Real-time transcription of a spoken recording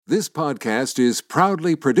This podcast is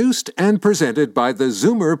proudly produced and presented by the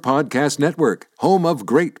Zoomer Podcast Network, home of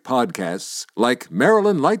great podcasts like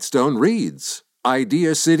Marilyn Lightstone Reads,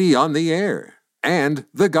 Idea City on the Air, and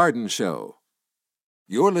The Garden Show.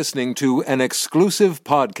 You're listening to an exclusive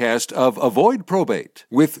podcast of Avoid Probate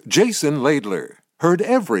with Jason Laidler, heard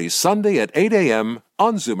every Sunday at 8 a.m.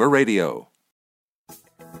 on Zoomer Radio.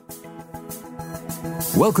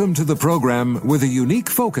 Welcome to the program with a unique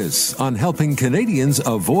focus on helping Canadians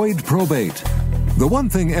avoid probate. The one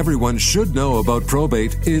thing everyone should know about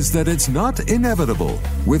probate is that it's not inevitable.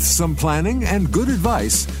 With some planning and good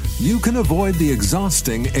advice, you can avoid the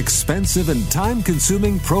exhausting, expensive, and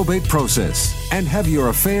time-consuming probate process and have your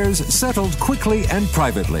affairs settled quickly and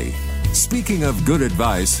privately. Speaking of good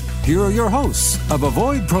advice, here are your hosts of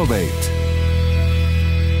Avoid Probate.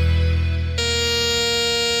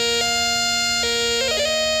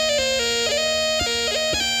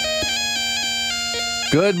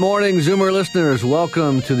 Good morning, Zoomer listeners.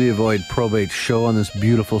 Welcome to the Avoid Probate Show on this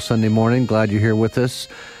beautiful Sunday morning. Glad you're here with us.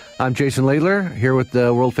 I'm Jason Laidler, here with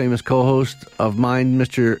the world-famous co-host of mine,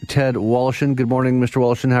 Mr. Ted Woloshyn. Good morning, Mr.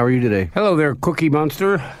 Woloshyn. How are you today? Hello there, Cookie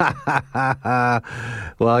Monster.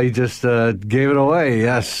 Well, you just gave it away.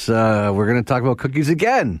 Yes, we're going to talk about cookies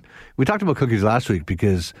again. We talked about cookies last week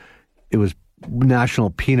because it was National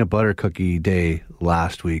Peanut Butter Cookie Day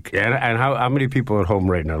last week. Yeah, and how many people at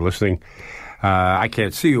home right now listening? I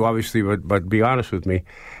can't see you, obviously, but be honest with me.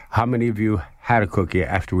 How many of you had a cookie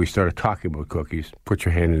after we started talking about cookies? Put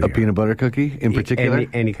your hand in the air. A peanut butter cookie in particular?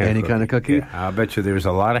 Any kind of cookie? Yeah, I'll bet you there's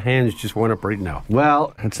a lot of hands just went up right now.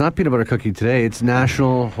 Well, it's not peanut butter cookie today. It's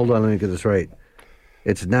National, hold on, let me get this right.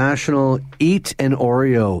 It's National Eat an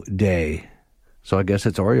Oreo Day. So I guess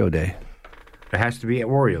it's Oreo Day. It has to be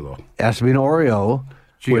Oreo, though. It has to be an Oreo.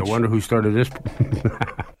 Gee, I wonder who started this.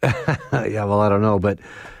 Yeah, well, I don't know, but...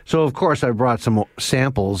 So, of course, I brought some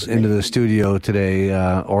samples into the studio today,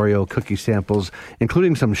 Oreo cookie samples,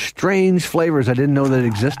 including some strange flavors I didn't know that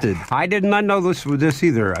existed. I did not know this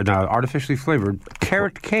either. Artificially flavored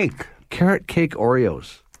carrot cake. Carrot cake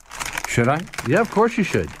Oreos. Should I? Yeah, of course you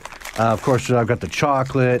should. Of course, I've got the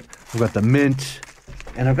chocolate, I've got the mint,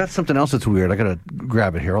 and I've got something else that's weird. I got to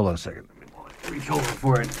grab it here. Hold on a second. Let me reach over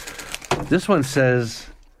for it. This one says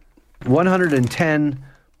 110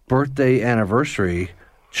 birthday anniversary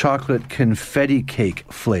chocolate confetti cake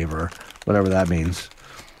flavor, whatever that means.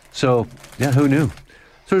 So, yeah, who knew?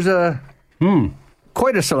 So there's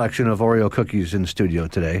quite a selection of Oreo cookies in the studio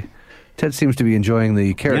today. Ted seems to be enjoying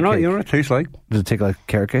the carrot cake. You know what it tastes like? Does it taste like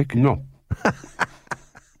carrot cake? No.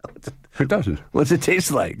 It doesn't. What's it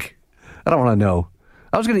taste like? I don't want to know.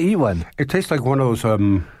 I was going to eat one. It tastes like one of those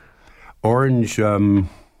orange...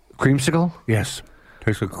 Creamsicle? Yes.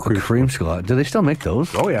 Tastes like a creamsicle. Do they still make those?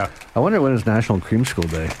 Oh, yeah. I wonder when is National Creamsicle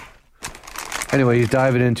Day. Anyway, he's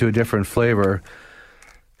diving into a different flavor.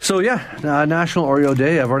 So, yeah, National Oreo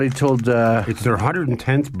Day. I've already told... It's their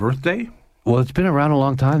 110th birthday? Well, it's been around a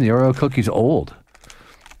long time. The Oreo cookie's old.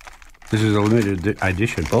 This is a limited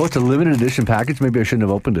edition. Oh, it's a limited edition package? Maybe I shouldn't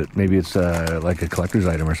have opened it. Maybe it's like a collector's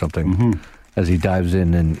item or something. As he dives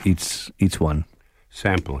in and eats one.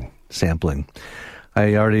 Sampling.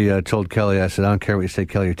 I already told Kelly, I said, I don't care what you say,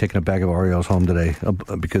 Kelly, you're taking a bag of Oreos home today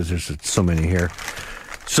because there's so many here.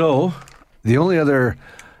 So, the only other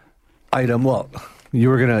item, well, you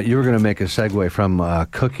were gonna make a segue from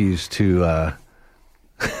cookies to,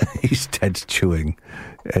 Ted's chewing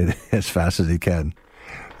as fast as he can.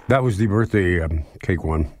 That was the birthday cake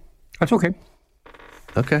one. That's okay.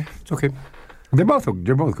 Okay. It's okay. They're both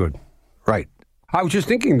good. Right. I was just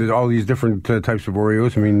thinking that all these different types of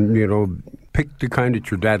Oreos, I mean, pick the kind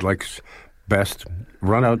that your dad likes best,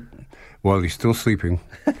 run out while he's still sleeping,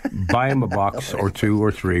 buy him a box or two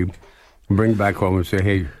or three, and bring back home and say,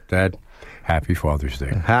 hey, Dad, happy Father's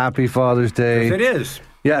Day. Happy Father's Day. Yes, it is.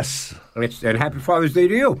 Yes. And happy Father's Day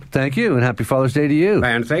to you. Thank you, and happy Father's Day to you.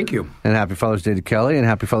 And thank you. And happy Father's Day to Kelly, and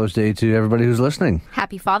happy Father's Day to everybody who's listening.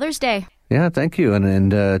 Happy Father's Day. Yeah, thank you.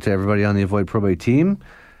 And to everybody on the Avoid Probate team.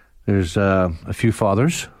 There's a few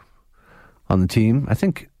fathers on the team. I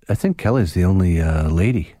think Kelly's the only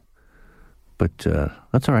lady, but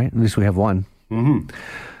that's all right. At least we have one. Mm-hmm.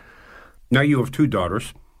 Now you have two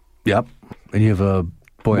daughters. Yep, and you have a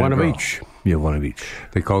boy and a girl. One of each. You have one of each.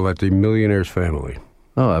 They call that the millionaire's family.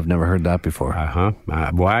 Oh, I've never heard that before.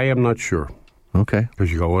 Why, I'm not sure. Okay.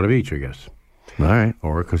 Because you got one of each, I guess. All right.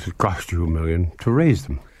 Or because it cost you $1 million to raise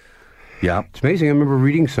them. Yeah. It's amazing. I remember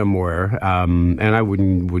reading somewhere, and I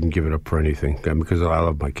wouldn't give it up for anything because I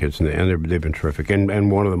love my kids, and they've been terrific.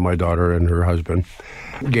 And one of them, my daughter and her husband,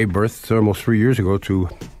 gave birth almost 3 years ago to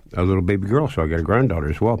a little baby girl, so I got a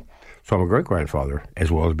granddaughter as well. So I'm a great-grandfather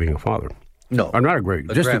as well as being a father. No. I'm not a great,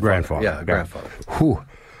 just a grandfather. Yeah, a grandfather. Whew.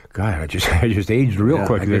 God, I just aged real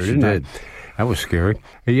quick there, didn't I? That was scary.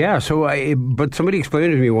 Yeah, but somebody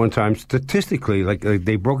explained to me one time, statistically, like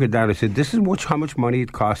they broke it down. They said, this is how much money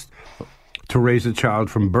it costs to raise a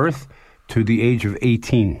child from birth to the age of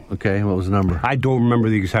 18. Okay, what was the number? I don't remember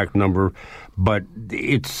the exact number, but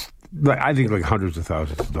it's, I think, like hundreds of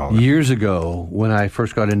thousands of dollars. Years ago, when I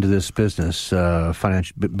first got into this business, I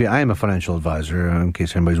am a financial advisor, in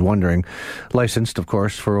case anybody's wondering, licensed, of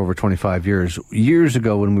course, for over 25 years. Years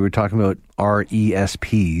ago, when we were talking about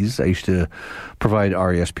RESPs, I used to provide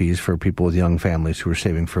RESPs for people with young families who were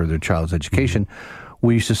saving for their child's education. Mm-hmm.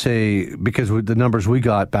 We used to say, because the numbers we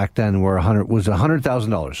got back then were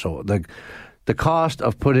 $100,000. So the cost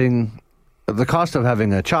of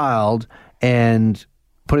having a child and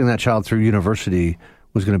putting that child through university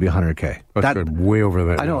was going to be $100K. That's way over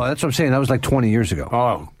that. I know, that's what I'm saying. That was like 20 years ago.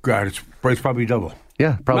 Oh, God, it's probably double.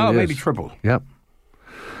 Yeah, probably is. Maybe triple. Yep.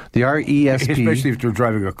 The RESP. Especially if they're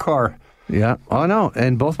driving a car. Yeah. Oh, no.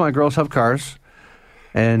 And both my girls have cars.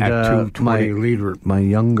 And at 220 liter. My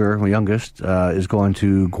youngest, is going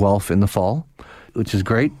to Guelph in the fall, which is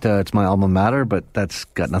great. It's my alma mater, but that's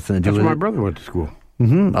got nothing to do with it. That's where my brother went to school.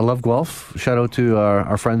 Mm-hmm. I love Guelph. Shout out to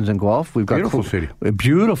our friends in Guelph. We've got beautiful city. A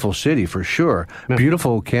beautiful city, for sure. Yeah.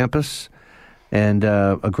 Beautiful campus and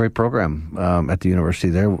a great program at the university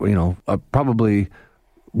there. You know, probably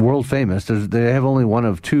world famous. They have only one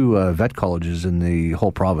of two vet colleges in the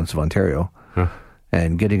whole province of Ontario. Huh.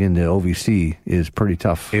 And getting into OVC is pretty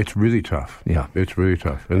tough. It's really tough. Yeah. It's really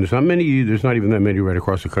tough. And there's not even that many right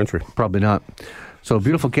across the country. Probably not. So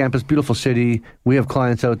beautiful campus, beautiful city. We have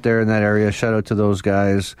clients out there in that area. Shout out to those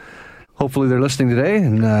guys. Hopefully they're listening today,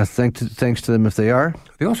 and thanks to them if they are.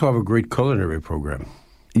 They also have a great culinary program.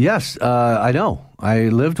 Yes, I know. I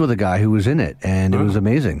lived with a guy who was in it, and it was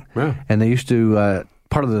amazing. Yeah. And they used to,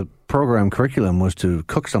 part of the program curriculum was to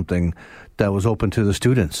cook something that was open to the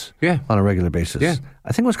students on a regular basis. Yeah.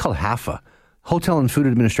 I think it was called HAFA, Hotel and Food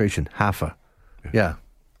Administration, HAFA. Yeah,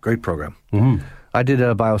 great program. Mm-hmm. I did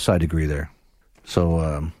a biosci degree there,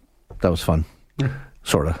 so that was fun,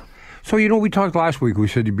 sort of. So, we talked last week, we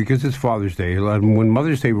said because it's Father's Day, when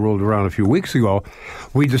Mother's Day rolled around a few weeks ago,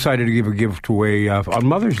 we decided to give a gift away on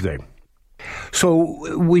Mother's Day.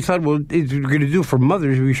 So we thought, well, if we're going to do it for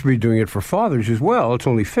mothers, we should be doing it for fathers as well. It's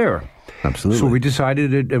only fair. Absolutely. So we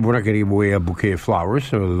decided that we're not going to give away a bouquet of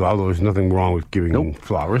flowers, although there's nothing wrong with giving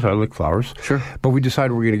flowers. I like flowers. Sure. But we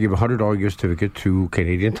decided we're going to give a $100 gift certificate to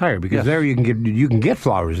Canadian Tire, because there you can get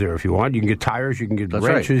flowers there if you want. You can get tires, you can get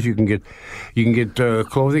wrenches, you can get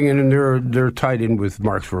clothing, and then they're tied in with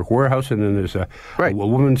Mark's Work Warehouse, and then there's a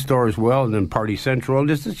women's store as well, and then Party Central.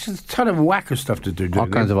 There's just a ton of whacker stuff that they're doing. All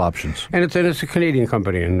kinds of options. And it's a Canadian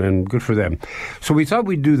company, and good for them. So we thought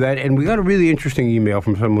we'd do that, and we got a really interesting email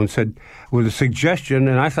from someone who said, with a suggestion,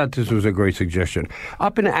 and I thought this was a great suggestion.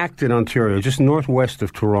 Up in Acton, Ontario, just northwest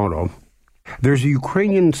of Toronto, there's a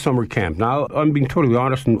Ukrainian summer camp. Now, I'm being totally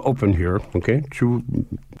honest and open here, okay? True,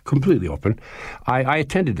 completely open. I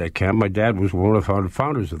attended that camp. My dad was one of the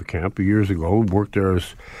founders of the camp years ago, worked there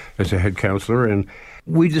as a head counselor, and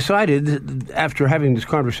we decided, after having this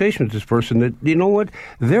conversation with this person, that, you know what,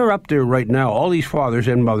 they're up there right now, all these fathers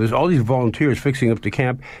and mothers, all these volunteers fixing up the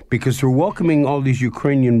camp, because they're welcoming all these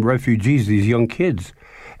Ukrainian refugees, these young kids,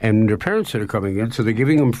 and their parents that are coming in, so they're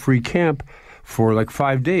giving them free camp for like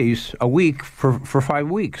 5 days a week for 5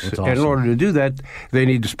 weeks. That's awesome. And in order to do that, they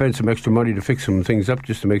need to spend some extra money to fix some things up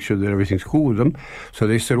just to make sure that everything's cool with them. So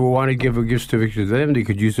they said, well, why not give a gift certificate to them? They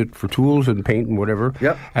could use it for tools and paint and whatever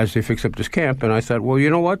as they fix up this camp. And I thought, well,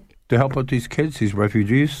 you know what? To help out these kids, these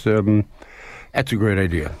refugees, that's a great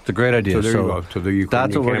idea. It's a great idea. So there you go. So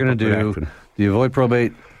that's what we're going to do. The Avoid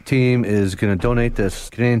Probate team is going to donate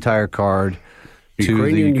this Canadian Tire card to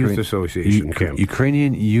Ukrainian Youth Association camp.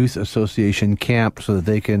 Ukrainian Youth Association camp, so that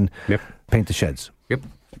they can paint the sheds. Yep.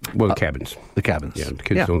 Well, the cabins. The cabins. Yeah, the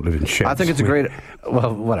kids don't live in sheds. I think it's a great,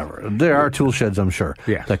 well, whatever. There are tool sheds, I'm sure,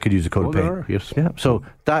 that could use a coat of paint. There are, yes. Yeah. So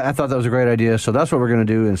I thought that was a great idea. So that's what we're going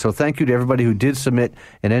to do. And so thank you to everybody who did submit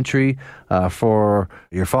an entry for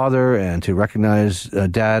your father and to recognize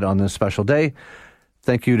Dad on this special day.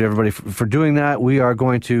 Thank you to everybody for doing that. We are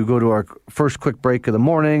going to go to our first quick break of the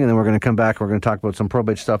morning, and then we're going to come back. We're going to talk about some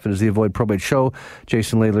probate stuff. It is the Avoid Probate Show.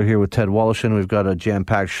 Jason Laidler here with Ted Wallishin. We've got a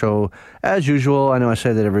jam-packed show as usual. I know I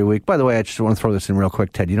say that every week. By the way, I just want to throw this in real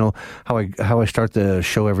quick, Ted. You know how I start the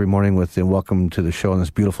show every morning with the welcome to the show on this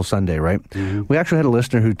beautiful Sunday, right? Mm-hmm. We actually had a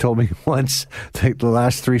listener who told me once the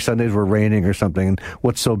last 3 Sundays were raining or something, and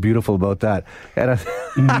what's so beautiful about that?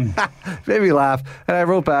 And made me laugh. And I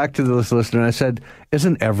wrote back to this listener and I said,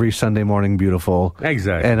 isn't every Sunday morning beautiful?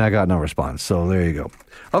 Exactly. And I got no response. So there you go.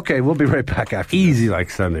 Okay, we'll be right back after Easy this. like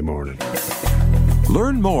Sunday morning.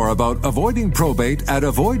 Learn more about avoiding probate at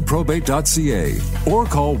avoidprobate.ca or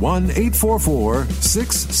call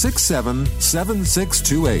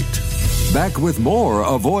 1-844-667-7628. Back with more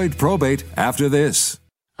Avoid Probate after this.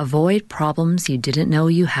 Avoid problems you didn't know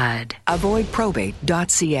you had.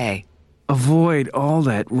 Avoidprobate.ca. Avoid all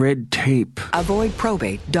that red tape.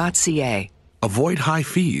 Avoidprobate.ca. Avoid high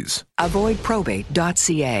fees.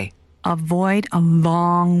 Avoidprobate.ca. Avoid a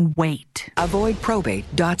long wait.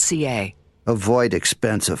 Avoidprobate.ca. Avoid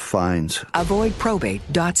expensive fines.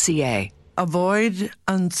 Avoidprobate.ca. Avoid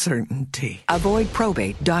uncertainty.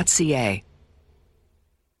 Avoidprobate.ca.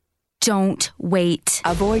 Don't wait.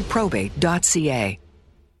 Avoidprobate.ca.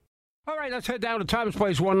 All right, let's head down to Tom's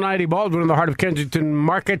Place, 190 Baldwin in the heart of Kensington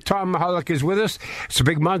Market. Tom Mahalik is with us. It's a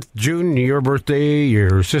big month, June, your birthday,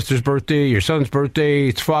 your sister's birthday, your son's birthday.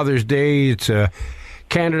 It's Father's Day. It's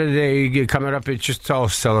Canada Day coming up. It's just all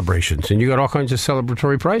celebrations. And you got all kinds of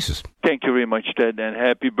celebratory prices. Thank you very much, Ted, and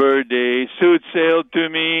happy birthday. Suit sale to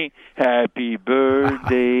me. Happy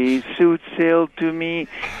birthday. Suit sale to me.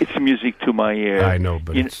 It's music to my ear. I know,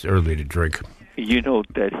 but it's early to drink. You know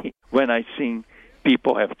that when I sing,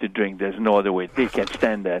 people have to drink. There's no other way. They can't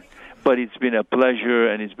stand that. But it's been a pleasure,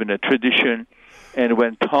 and it's been a tradition. And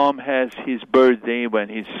when Tom has his birthday, when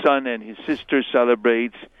his son and his sister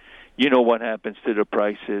celebrates, you know what happens to the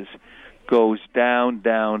prices. Goes down,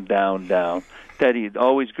 down, down, down. Teddy, it's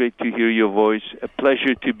always great to hear your voice. A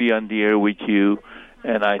pleasure to be on the air with you.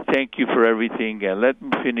 And I thank you for everything. And let me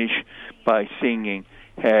finish by singing,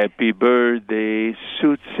 Happy Birthday,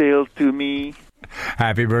 Suit Sale to me.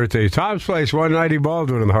 Happy birthday. Tom's Place, 190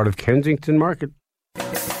 Baldwin in the heart of Kensington Market.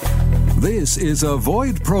 This is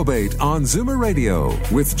Avoid Probate on Zoomer Radio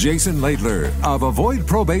with Jason Laidler of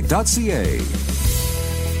avoidprobate.ca.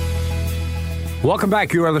 Welcome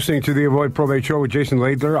back. You are listening to the Avoid Probate Show with Jason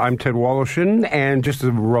Laidler. I'm Ted Woloshyn. And just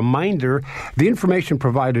a reminder, the information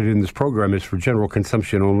provided in this program is for general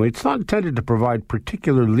consumption only. It's not intended to provide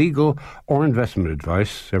particular legal or investment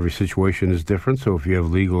advice. Every situation is different, so if you have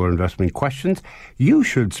legal or investment questions, you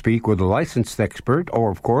should speak with a licensed expert, or,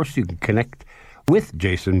 of course, you can connect with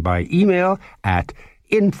Jason by email at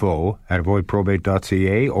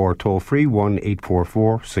info@avoidprobate.ca or toll-free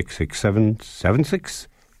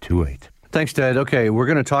 1-844-667-7628. Thanks, Ted. Okay, we're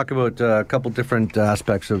going to talk about a couple different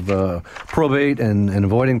aspects of probate and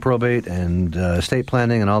avoiding probate and estate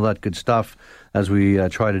planning and all that good stuff as we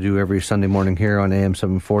try to do every Sunday morning here on AM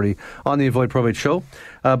 740 on the Avoid Probate Show.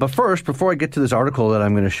 But first, before I get to this article that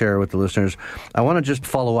I'm going to share with the listeners, I want to just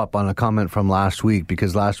follow up on a comment from last week,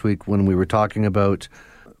 because last week when we were talking about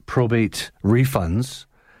probate refunds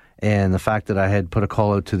and the fact that I had put a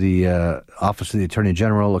call out to the Office of the Attorney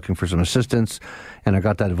General looking for some assistance, and I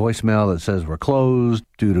got that voicemail that says we're closed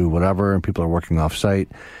due to whatever, and people are working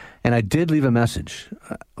off-site. And I did leave a message,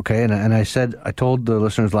 okay? And I said, I told the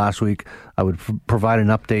listeners last week I would provide an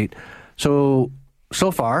update. So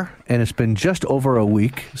far, and it's been just over a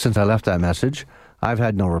week since I left that message, I've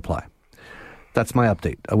had no reply. That's my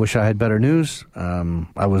update. I wish I had better news.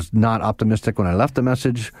 I was not optimistic when I left the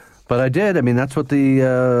message, but I did. I mean, that's what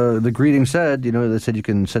the greeting said. You know, they said you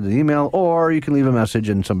can send an email or you can leave a message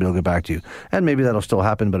and somebody will get back to you. And maybe that'll still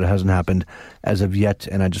happen, but it hasn't happened as of yet.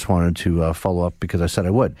 And I just wanted to follow up because I said I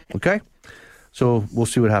would. Okay? So we'll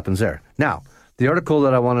see what happens there. Now, the article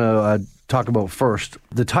that I want to talk about first,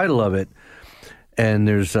 the title of it, and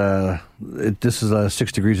there's this is a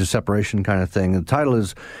 6 degrees of separation kind of thing. The title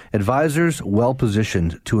is Advisors Well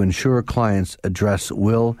Positioned to Ensure Clients Address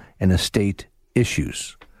Will and Estate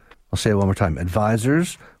Issues. I'll say it one more time.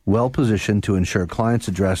 Advisors well positioned to ensure clients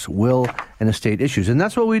address will and estate issues. And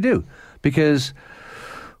that's what we do, because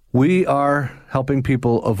we are helping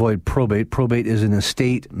people avoid probate. Probate is an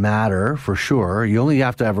estate matter for sure. You only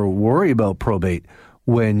have to ever worry about probate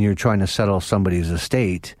when you're trying to settle somebody's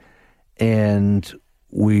estate. And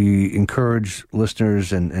we encourage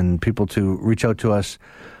listeners and people to reach out to us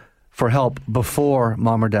for help before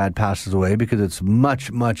mom or dad passes away, because it's much,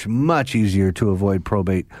 much, much easier to avoid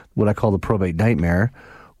probate, what I call the probate nightmare,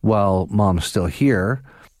 while mom's still here.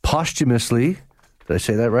 Posthumously, did I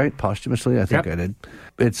say that right? Posthumously? I think I did.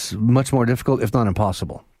 It's much more difficult, if not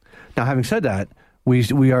impossible. Now, having said that,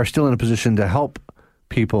 we are still in a position to help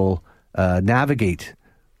people navigate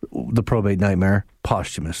the probate nightmare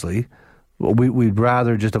posthumously. We'd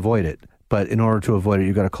rather just avoid it. But in order to avoid it,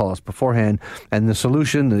 you've got to call us beforehand. And the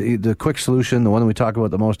solution, the quick solution, the one that we talk about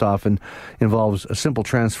the most often, involves a simple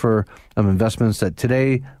transfer of investments that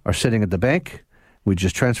today are sitting at the bank. We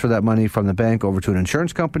just transfer that money from the bank over to an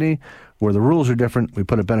insurance company where the rules are different. We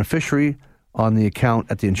put a beneficiary on the account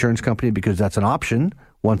at the insurance company because that's an option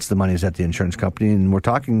once the money's at the insurance company. And we're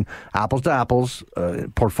talking apples to apples,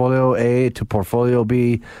 portfolio A to portfolio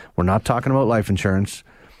B. We're not talking about life insurance.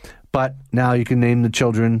 But now you can name the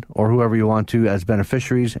children or whoever you want to as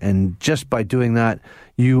beneficiaries, and just by doing that,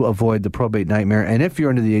 you avoid the probate nightmare. And if you're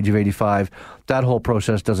under the age of 85, that whole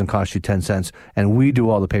process doesn't cost you 10 cents, and we do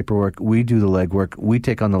all the paperwork, we do the legwork, we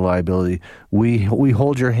take on the liability, we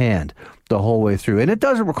hold your hand the whole way through. And it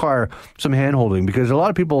doesn't require some hand-holding, because a lot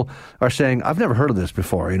of people are saying, I've never heard of this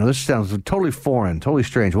before. This sounds totally foreign, totally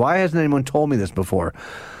strange. Why hasn't anyone told me this before?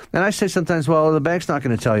 And I say sometimes, well, the bank's not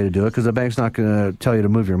going to tell you to do it because the bank's not going to tell you to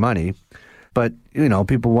move your money. But,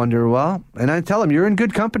 people wonder, well, and I tell them, you're in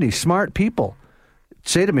good company, smart people.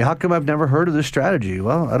 Say to me, how come I've never heard of this strategy?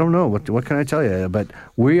 Well, I don't know. What can I tell you? But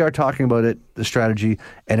we are talking about it, the strategy,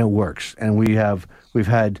 and it works. And we've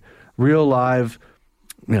had real live,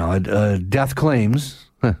 death claims.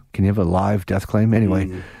 Can you have a live death claim? Anyway,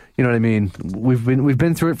 you know what I mean? We've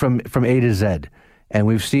been through it from A to Z, and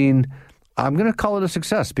we've seen. I'm going to call it a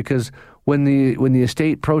success, because when the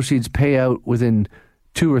estate proceeds pay out within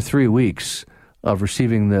 2 or 3 weeks of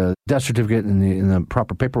receiving the death certificate and the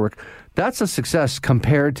proper paperwork, that's a success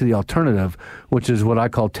compared to the alternative, which is what I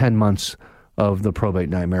call 10 months of the probate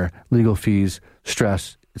nightmare, legal fees,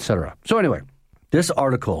 stress, etc. So anyway, this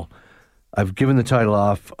article, I've given the title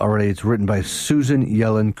off already. It's written by Susan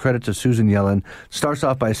Yellen. Credit to Susan Yellen. Starts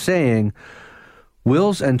off by saying,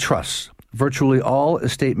 wills and trusts, virtually all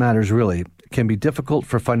estate matters really, can be difficult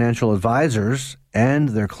for financial advisors and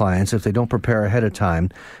their clients if they don't prepare ahead of time,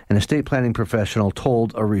 an estate planning professional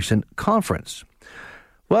told a recent conference.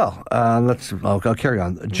 Well, I'll carry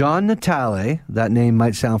on. John Natale, that name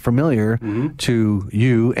might sound familiar to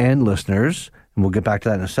you and listeners, and we'll get back to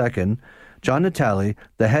that in a second. John Natale,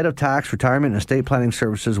 the head of tax, retirement, and estate planning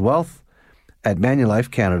services wealth at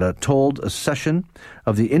Manulife Canada, told a session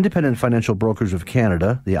of the Independent Financial Brokers of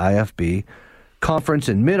Canada, the IFB, conference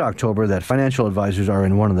in mid-October that financial advisors are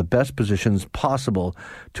in one of the best positions possible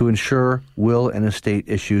to ensure will and estate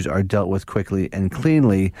issues are dealt with quickly and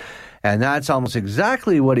cleanly. And that's almost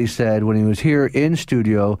exactly what he said when he was here in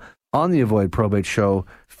studio on the Avoid Probate Show,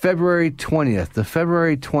 February 20th, the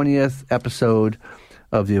February 20th episode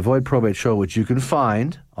of the Avoid Probate Show, which you can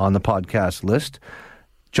find on the podcast list.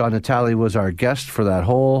 John Natale was our guest for that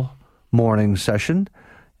whole morning session,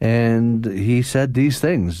 and he said these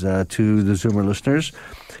things to the Zoomer listeners.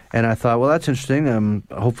 And I thought, well, that's interesting.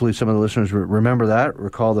 Hopefully some of the listeners remember that,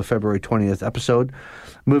 recall the February 20th episode.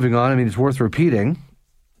 Moving on, it's worth repeating.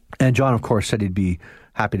 And John, of course, said he'd be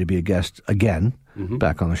happy to be a guest again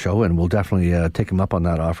back on the show, and we'll definitely take him up on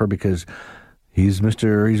that offer, because he's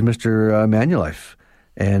Mr. Manulife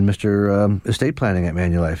and Mr. Estate Planning at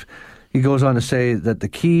Manulife. He goes on to say that the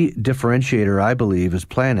key differentiator, I believe, is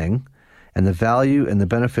planning and the value and the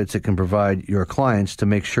benefits it can provide your clients to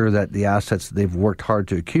make sure that the assets they've worked hard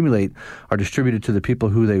to accumulate are distributed to the people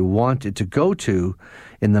who they want it to go to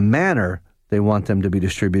in the manner they want them to be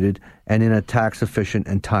distributed and in a tax-efficient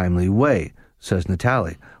and timely way, says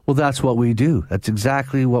Natale. Well, that's what we do. That's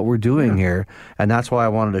exactly what we're doing here, and that's why I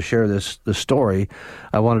wanted to share this story.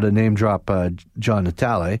 I wanted to name drop John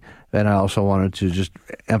Natale, and I also wanted to just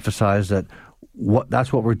emphasize that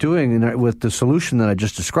that's what we're doing with the solution that I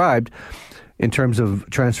just described in terms of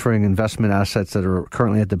transferring investment assets that are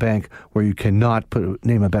currently at the bank, where you cannot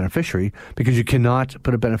name a beneficiary, because you cannot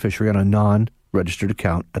put a beneficiary on a non-registered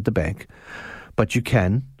account at the bank, but you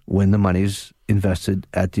can when the money's invested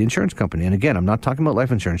at the insurance company. And again, I'm not talking about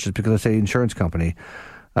life insurance just because I say insurance company.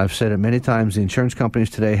 I've said it many times, the insurance companies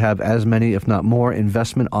today have as many, if not more,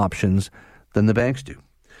 investment options than the banks do.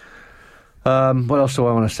 What else do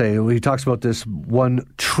I want to say? He talks about this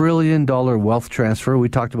 $1 trillion wealth transfer. We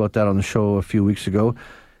talked about that on the show a few weeks ago. It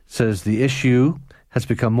says the issue has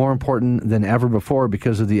become more important than ever before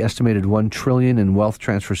because of the estimated $1 trillion in wealth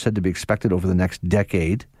transfer said to be expected over the next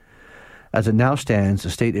decade. As it now stands,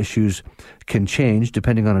 estate issues can change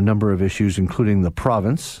depending on a number of issues, including the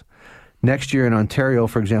province. Next year in Ontario,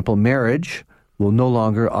 for example, marriage will no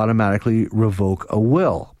longer automatically revoke a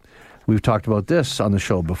will. We've talked about this on the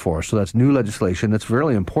show before, so that's new legislation that's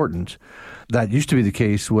really important. That used to be the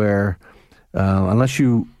case where unless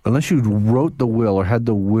you wrote the will or had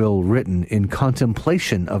the will written in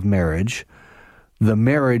contemplation of marriage, the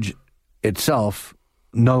marriage itself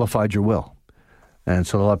nullified your will. And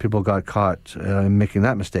so a lot of people got caught making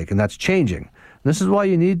that mistake, and that's changing. And this is why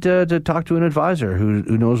you need to talk to an advisor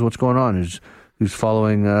who knows what's going on, who's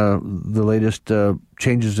following the latest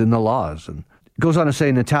changes in the laws. And it goes on to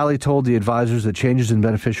say, Natale told the advisors that changes in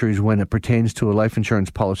beneficiaries when it pertains to a life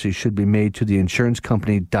insurance policy should be made to the insurance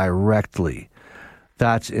company directly.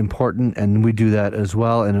 That's important, and we do that as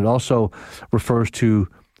well. And it also refers to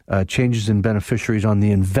changes in beneficiaries on the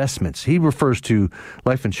investments. He refers to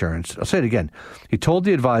life insurance. I'll say it again. He told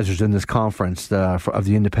the advisors in this conference of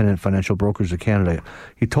the Independent Financial Brokers of Canada,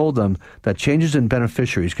 he told them that changes in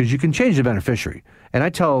beneficiaries, because you can change the beneficiary. And I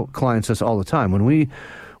tell clients this all the time. When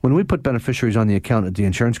we put beneficiaries on the account at the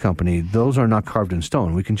insurance company, those are not carved in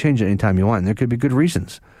stone. We can change it anytime you want. And there could be good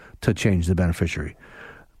reasons to change the beneficiary.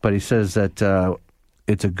 But he says that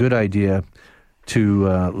it's a good idea to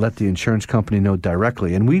let the insurance company know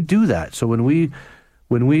directly. And we do that. So when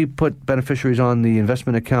we put beneficiaries on the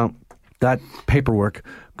investment account, that paperwork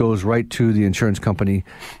goes right to the insurance company,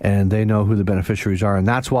 and they know who the beneficiaries are. And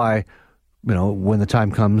that's why, when the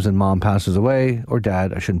time comes and mom passes away, or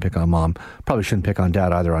dad, I shouldn't pick on mom, probably shouldn't pick on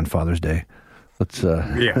dad either on Father's Day. Let's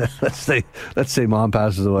say mom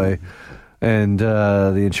passes away, and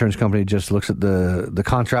the insurance company just looks at the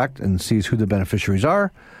contract and sees who the beneficiaries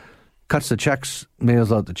are, cuts the checks,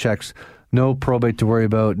 mails out the checks. No probate to worry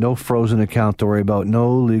about, no frozen account to worry about,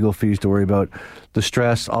 no legal fees to worry about, the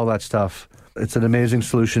stress, all that stuff. It's an amazing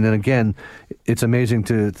solution. And again, it's amazing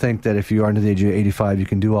to think that if you are under the age of 85, you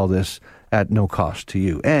can do all this at no cost to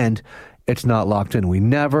you. And it's not locked in. We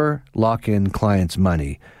never lock in clients'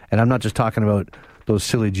 money. And I'm not just talking about those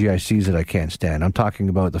silly GICs that I can't stand. I'm talking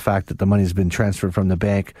about the fact that the money's been transferred from the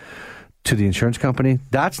bank to the insurance company.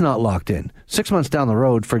 That's not locked in. 6 months down the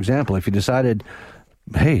road, for example, if you decided,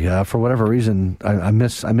 hey, for whatever reason, I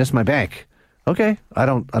miss my bank. Okay, I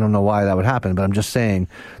don't know why that would happen, but I'm just saying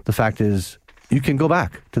the fact is you can go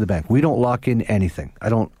back to the bank. We don't lock in anything. I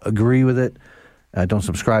don't agree with it. I don't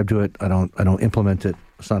subscribe to it. I don't implement it.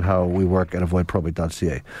 It's not how we work at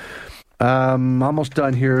avoidprobate.ca. Almost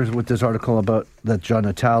done here with this article about that John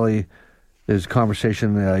Natale, his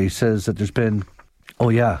conversation. He says that there's been,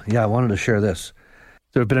 I wanted to share this.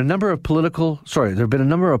 There have been a number of public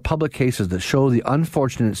cases that show the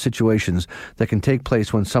unfortunate situations that can take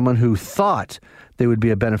place when someone who thought they would be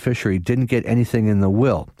a beneficiary didn't get anything in the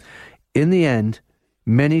will. In the end,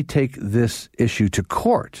 many take this issue to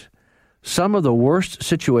court. Some of the worst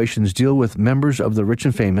situations deal with members of the rich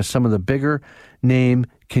and famous. Some of the bigger name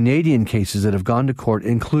Canadian cases that have gone to court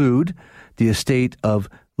include the estate of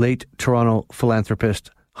late Toronto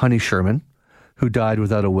philanthropist Honey Sherman, who died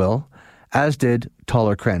without a will, as did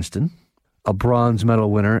Taller Cranston, a bronze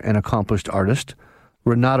medal winner and accomplished artist.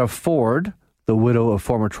 Renata Ford, the widow of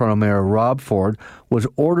former Toronto Mayor Rob Ford, was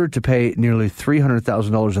ordered to pay nearly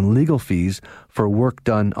 $300,000 in legal fees for work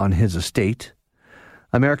done on his estate.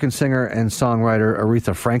 American singer and songwriter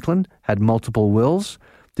Aretha Franklin had multiple wills.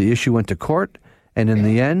 The issue went to court, and in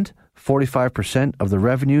the end, 45% of the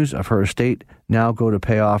revenues of her estate now go to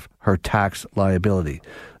pay off her tax liability.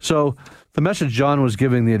 So the message John was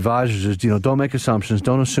giving the advisors is, don't make assumptions.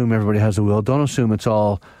 Don't assume everybody has a will. Don't assume it's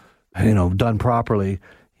all, done properly.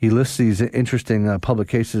 He lists these interesting public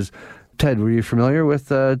cases. Ted, were you familiar with,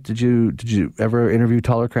 did you ever interview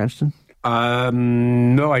Taller Cranston?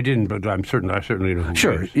 No, I didn't, but I certainly know who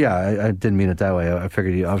Sure, he is. Yeah, I didn't mean it that way. I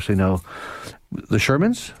figured you obviously know the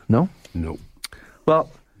Shermans? No? No.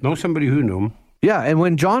 Well, know somebody who knew him. Yeah, and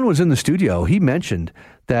when John was in the studio, he mentioned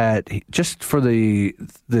that just for the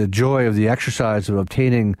joy of the exercise of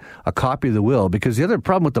obtaining a copy of the will, because the other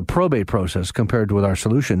problem with the probate process compared with our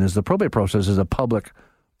solution is the probate process is a public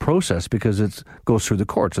process because it goes through the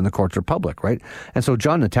courts, and the courts are public, right? And so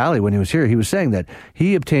John Natale, when he was here, he was saying that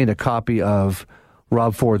he obtained a copy of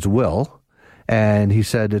Rob Ford's will, and he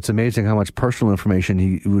said it's amazing how much personal information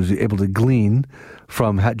he was able to glean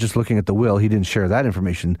from just looking at the will. He didn't share that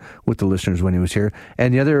information with the listeners when he was here.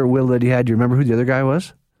 And the other will that he had, do you remember who the other guy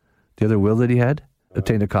was? The other will that he had,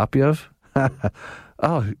 obtained a copy of? You're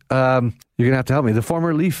going to have to help me. The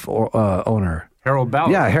former Leaf owner. Harold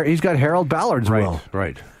Ballard. Yeah, he's got Harold Ballard's will.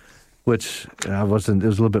 Right. Which it was a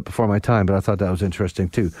little bit before my time, but I thought that was interesting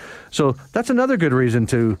too. So that's another good reason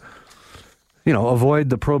to, avoid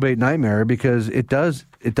the probate nightmare, because it does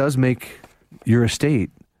make your estate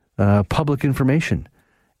public information.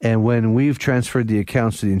 And when we've transferred the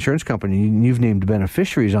accounts to the insurance company, and you've named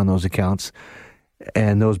beneficiaries on those accounts,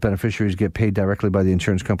 and those beneficiaries get paid directly by the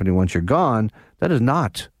insurance company once you're gone, that is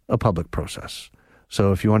not a public process.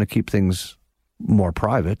 So if you want to keep things more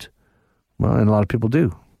private, well, and a lot of people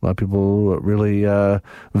do. A lot of people really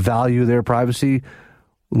value their privacy,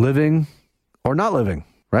 living or not living,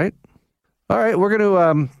 right? All right, we're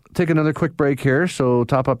going to take another quick break here, so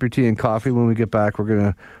top up your tea and coffee. When we get back, we're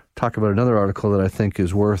going to talk about another article that I think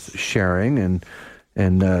is worth sharing and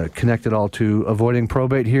connect it all to avoiding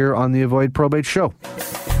probate here on the Avoid Probate Show.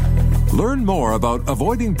 Learn more about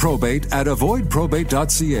avoiding probate at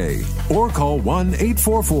avoidprobate.ca or call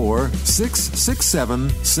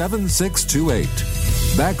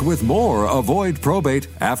 1-844-667-7628. Back with more Avoid Probate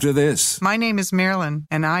after this. My name is Marilyn,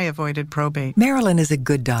 and I avoided probate. Marilyn is a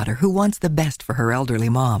good daughter who wants the best for her elderly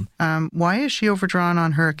mom. Why is she overdrawn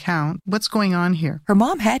on her account? What's going on here? Her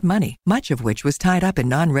mom had money, much of which was tied up in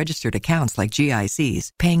non-registered accounts like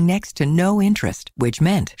GICs, paying next to no interest, which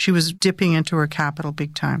meant she was dipping into her capital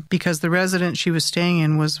big time because the residence she was staying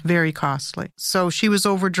in was very costly. So she was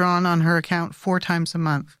overdrawn on her account 4 times a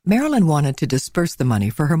month. Marilyn wanted to disperse the money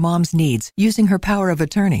for her mom's needs using her power of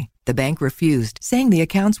attorney. The bank refused, saying the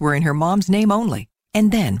accounts were in her mom's name only,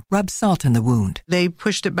 and then rubbed salt in the wound. They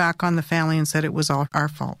pushed it back on the family and said it was all our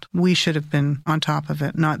fault. We should have been on top of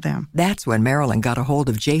it, not them. That's when Marilyn got a hold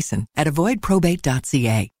of Jason at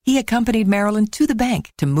avoidprobate.ca. He accompanied Marilyn to the bank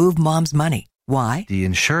to move mom's money. Why? The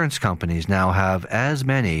insurance companies now have as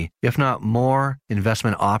many, if not more,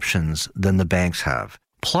 investment options than the banks have.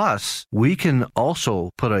 Plus, we can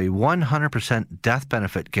also put a 100% death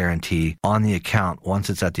benefit guarantee on the account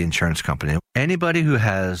once it's at the insurance company. Anybody who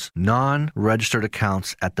has non-registered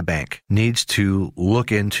accounts at the bank needs to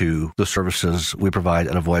look into the services we provide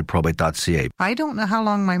at avoidprobate.ca. I don't know how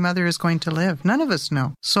long my mother is going to live. None of us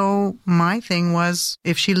know. So my thing was,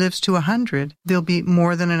 if she lives to 100, there'll be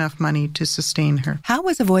more than enough money to sustain her. How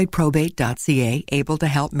was avoidprobate.ca able to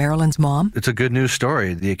help Marilyn's mom? It's a good news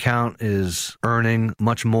story. The account is earning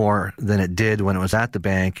much more than it did when it was at the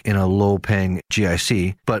bank in a low-paying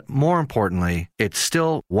GIC. But more importantly, it's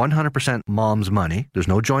still 100% mom's money. There's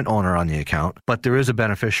no joint owner on the account, but there is a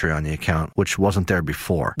beneficiary on the account, which wasn't there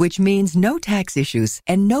before. Which means no tax issues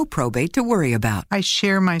and no probate to worry about. I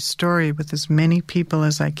share my story with as many people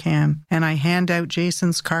as I can, and I hand out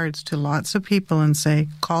Jason's cards to lots of people and say,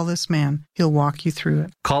 call this man. He'll walk you through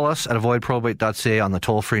it. Call us at avoidprobate.ca on the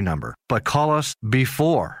toll-free number, but call us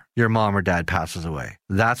before your mom or dad passes away.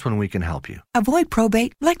 That's when we can help you. Avoid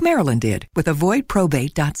probate like Marilyn did with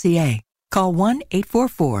avoidprobate.ca. Call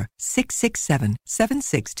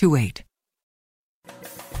 1-844-667-7628.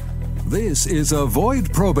 This is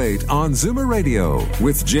Avoid Probate on Zoomer Radio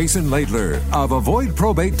with Jason Laidler of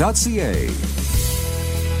avoidprobate.ca.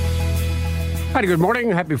 Hi, good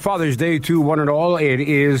morning. Happy Father's Day to one and all. It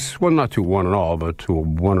is, well, not to one and all, but to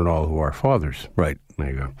one and all who are fathers. Right. There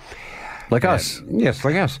you go. Like us. Yes,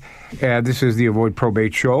 like us. This is the Avoid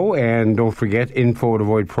Probate Show, and don't forget,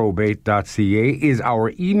 info@avoidprobate.ca is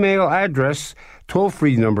our email address.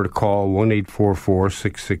 Toll-free number to call,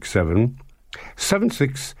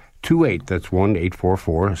 1-844-667-7628. That's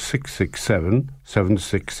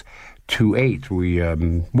 1-844-667-7628. We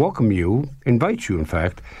welcome you, invite you, in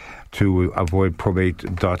fact, to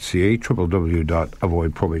avoidprobate.ca,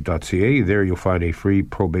 www.avoidprobate.ca. There you'll find a free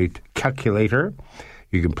probate calculator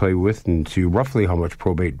you can play with and see roughly how much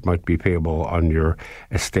probate might be payable on your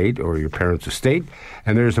estate or your parents' estate.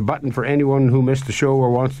 And there's a button for anyone who missed the show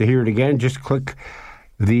or wants to hear it again. Just click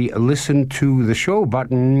the Listen to the Show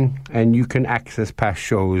button and you can access past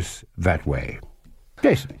shows that way.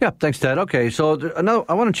 Jason. Yeah, thanks, Ted. Okay, so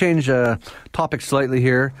I want to change topic slightly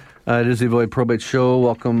here. It is the Avoid Probate Show.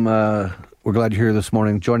 Welcome. We're glad you're here this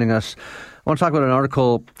morning joining us. I want to talk about an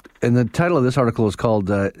article, and the title of this article is called,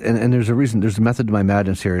 and there's a reason, there's a method to my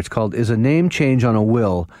madness here. It's called, Is a Name Change on a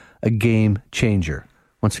Will a Game Changer?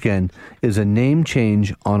 Once again, is a name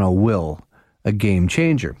change on a will a game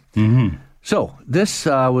changer? Mm-hmm. So this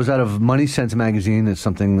was out of Money Sense magazine. It's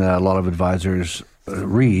something that a lot of advisors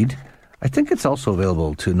read. I think it's also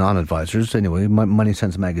available to non-advisors. Anyway, Money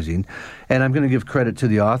Sense magazine. And I'm going to give credit to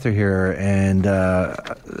the author here. And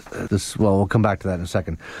we'll come back to that in a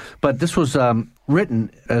second. But this was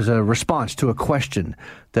written as a response to a question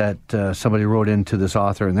that somebody wrote into this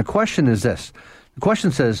author. And the question is this. The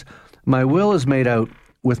question says, my will is made out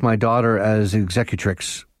with my daughter as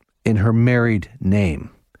executrix in her married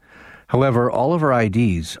name. However, all of her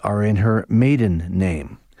IDs are in her maiden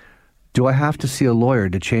name. Do I have to see a lawyer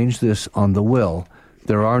to change this on the will?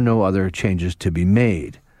 There are no other changes to be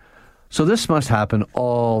made. So this must happen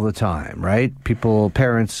all the time, right?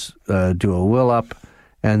 Parents do a will up,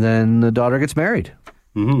 and then the daughter gets married,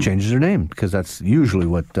 changes her name, because that's usually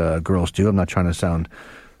what girls do. I'm not trying to sound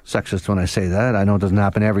sexist when I say that. I know it doesn't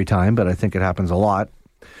happen every time, but I think it happens a lot.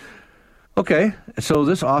 Okay, so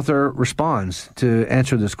this author responds to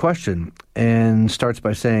answer this question and starts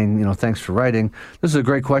by saying, thanks for writing. This is a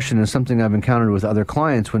great question and something I've encountered with other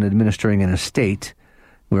clients when administering an estate.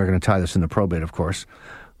 We're going to tie this into probate, of course.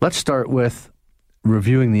 Let's start with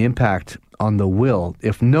reviewing the impact on the will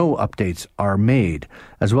if no updates are made,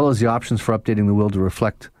 as well as the options for updating the will to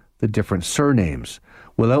reflect the different surnames.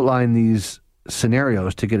 We'll outline these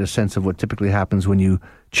scenarios to get a sense of what typically happens when you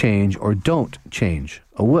change or don't change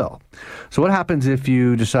a will. So what happens if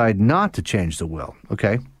you decide not to change the will?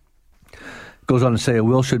 Okay. Goes on to say a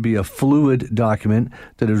will should be a fluid document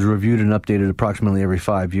that is reviewed and updated approximately every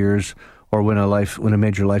 5 years or when a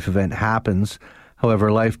major life event happens.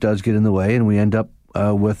 However, life does get in the way and we end up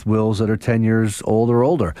with wills that are 10 years old or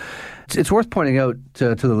older. It's worth pointing out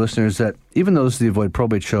to the listeners that even though this is the Avoid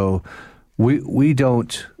Probate Show, we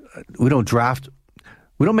don't draft.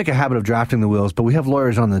 We don't make a habit of drafting the wills, but we have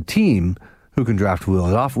lawyers on the team who can draft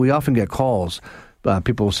wills. We often get calls.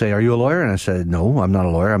 People will say, "Are you a lawyer?" And I said, "No, I'm not a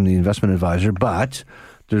lawyer. I'm the investment advisor." But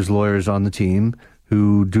there's lawyers on the team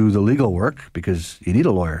who do the legal work because you need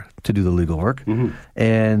a lawyer to do the legal work. Mm-hmm.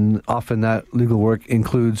 And often that legal work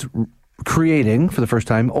includes creating for the first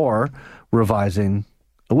time or revising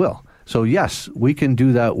a will. So yes, we can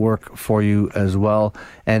do that work for you as well.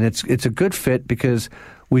 And it's a good fit because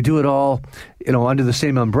we do it all, under the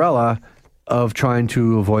same umbrella of trying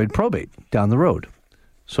to avoid probate down the road.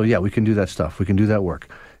 So yeah, we can do that stuff. We can do that work.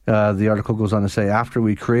 The article goes on to say, after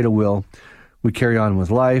we create a will, we carry on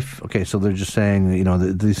with life. Okay, so they're just saying,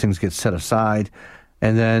 these things get set aside.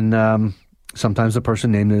 And then sometimes the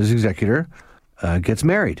person named as executor gets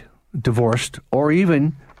married, divorced, or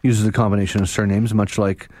even uses a combination of surnames, much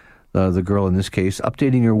like the girl in this case.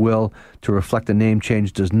 Updating your will to reflect the name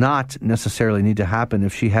change does not necessarily need to happen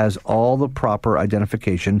if she has all the proper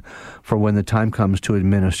identification for when the time comes to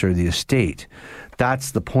administer the estate.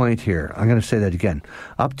 That's the point here. I'm going to say that again.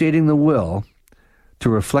 Updating the will to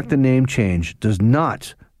reflect the name change does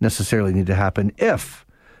not necessarily need to happen if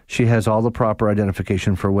she has all the proper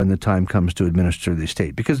identification for when the time comes to administer the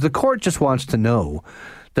estate. Because the court just wants to know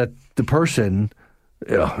that the person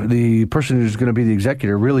who's going to be the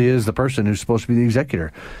executor really is the person who's supposed to be the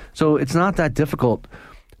executor. So it's not that difficult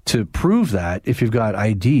to prove that if you've got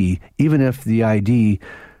ID, even if the ID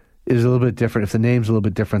is a little bit different, if the name's a little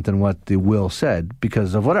bit different than what the will said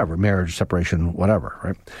because of whatever, marriage, separation, whatever,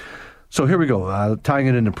 right? So here we go, tying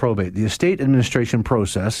it into probate. The estate administration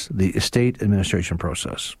process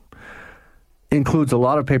includes a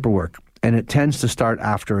lot of paperwork, and it tends to start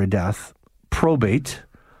after a death. Probate,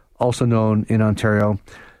 also known in Ontario,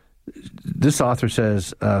 this author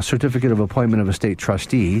says certificate of appointment of estate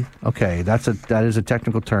trustee. Okay, that is a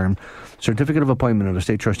technical term. Certificate of appointment of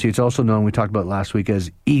estate trustee. It's also known, we talked about last week,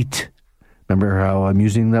 as EAT. Remember how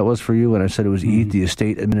amusing that was for you when I said it was EAT, the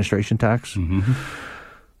estate administration tax? Mm-hmm.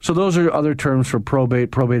 So those are other terms for probate.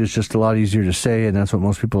 Probate is just a lot easier to say, and that's what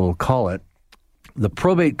most people call it. The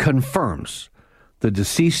probate confirms the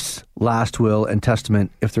deceased's last will and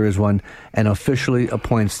testament, if there is one, and officially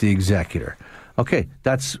appoints the executor. Okay,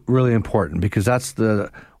 that's really important because that's one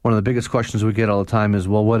of the biggest questions we get all the time is,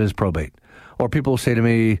 well, what is probate? Or people say to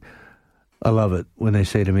me, I love it when they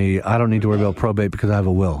say to me, I don't need to worry about probate because I have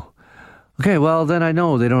a will. Okay, well, then I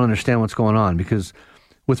know they don't understand what's going on because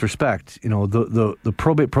with respect, the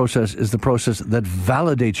probate process is the process that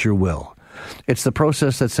validates your will. It's the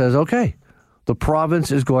process that says, okay, the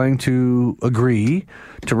province is going to agree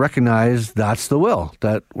to recognize that's the will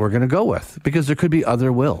that we're going to go with because there could be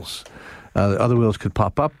other wills. Other wills could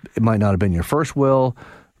pop up. It might not have been your first will.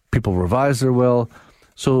 People revise their will.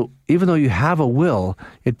 So even though you have a will,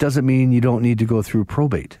 it doesn't mean you don't need to go through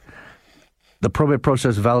probate. The probate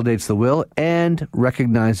process validates the will and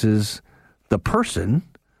recognizes the person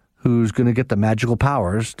who's going to get the magical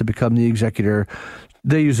powers to become the executor.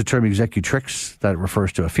 They use the term executrix. That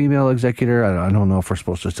refers to a female executor. I don't know if we're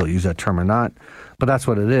supposed to still use that term or not, but that's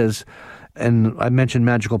what it is. And I mentioned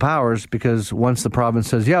magical powers because once the province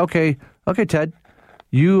says, yeah, okay, Ted,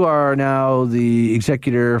 you are now the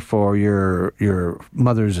executor for your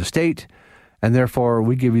mother's estate, and therefore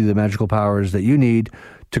we give you the magical powers that you need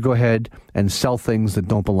to go ahead and sell things that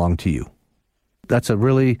don't belong to you. That's a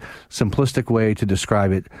really simplistic way to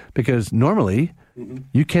describe it because normally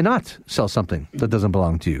you cannot sell something that doesn't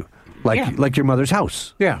belong to you, like your mother's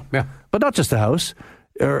house. Yeah. But not just the house,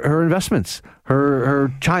 her investments,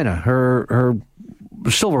 her china, her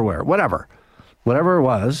silverware, whatever it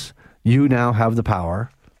was, you now have the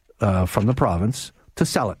power from the province to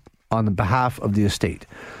sell it on the behalf of the estate.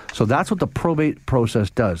 So that's what the probate process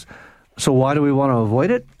does. So why do we want to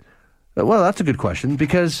avoid it? Well, that's a good question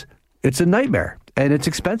because it's a nightmare and it's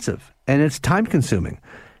expensive and it's time consuming.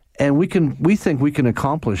 And we think we can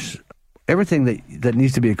accomplish everything that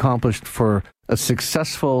needs to be accomplished for a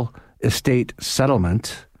successful estate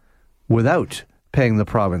settlement without paying the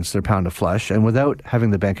province their pound of flesh and without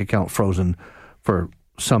having the bank account frozen for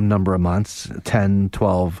some number of months, 10,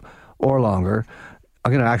 12, or longer.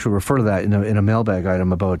 I'm going to actually refer to that in a mailbag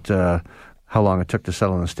item about how long it took to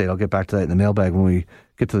settle an estate. I'll get back to that in the mailbag when we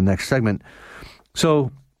get to the next segment.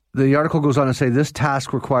 So the article goes on to say this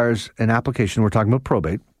task requires an application. We're talking about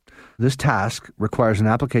probate. This task requires an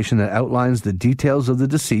application that outlines the details of the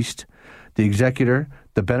deceased, the executor,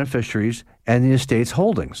 the beneficiaries, and the estate's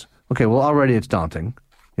holdings. Okay, well, already it's daunting.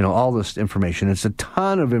 All this information. It's a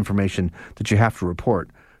ton of information that you have to report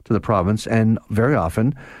to the province, and very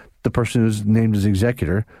often the person who's named as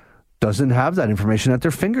executor doesn't have that information at their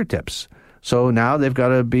fingertips. So now they've got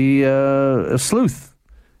to be a sleuth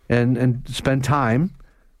and spend time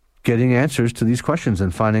getting answers to these questions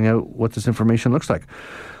and finding out what this information looks like.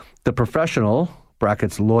 The professional,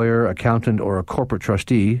 brackets lawyer, accountant, or a corporate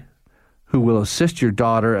trustee, who will assist your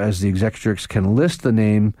daughter as the executrix can list the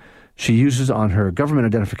name she uses on her government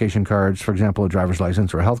identification cards, for example, a driver's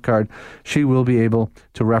license or a health card. She will be able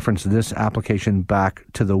to reference this application back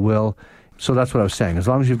to the will. So that's what I was saying. As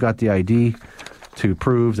long as you've got the ID to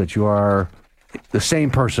prove that you are the same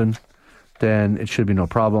person, then it should be no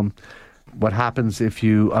problem. What happens if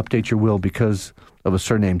you update your will because of a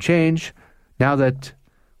surname change? Now that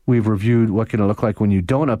we've reviewed what can it look like when you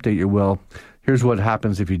don't update your will, here's what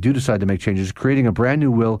happens if you do decide to make changes. Creating a brand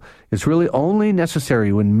new will is really only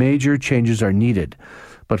necessary when major changes are needed.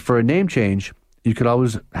 But for a name change, you could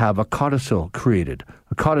always have a codicil created.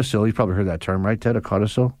 A codicil, you've probably heard that term, right, Ted? A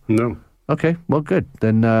codicil? No. Okay, well, good.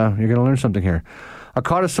 Then you're going to learn something here. A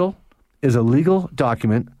codicil is a legal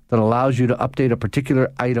document that allows you to update a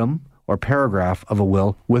particular item or paragraph of a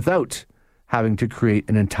will without having to create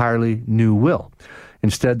an entirely new will.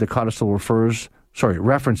 Instead, the codicil references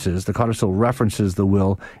the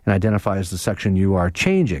will and identifies the section you are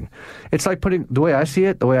changing. It's like putting, the way I see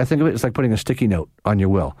it, the way I think of it, it's like putting a sticky note on your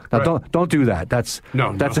will. Now, right. Don't do that. That's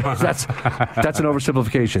an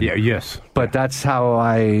oversimplification. Yeah, yes. But that's how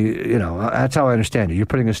that's how I understand it. You're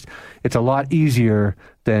putting it's a lot easier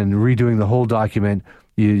than redoing the whole document.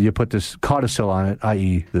 You put this codicil on it,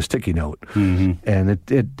 i.e. the sticky note, and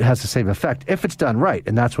it has the same effect if it's done right.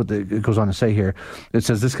 And that's what it goes on to say here. It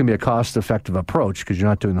says this can be a cost-effective approach because you're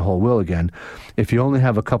not doing the whole will again. If you only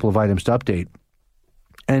have a couple of items to update,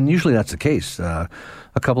 and usually that's the case, a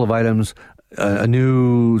couple of items, a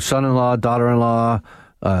new son-in-law, daughter-in-law,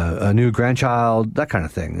 a new grandchild, that kind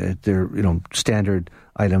of thing. They're standard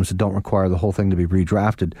items that don't require the whole thing to be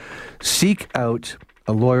redrafted. Seek out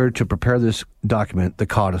a lawyer to prepare this document, the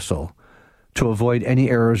codicil, to avoid any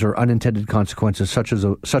errors or unintended consequences such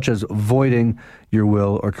as voiding your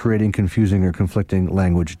will or creating confusing or conflicting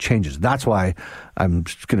language changes. That's why I'm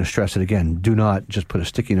going to stress it again. Do not just put a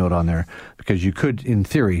sticky note on there because you could, in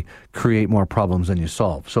theory, create more problems than you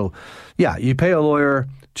solve. So, yeah, you pay a lawyer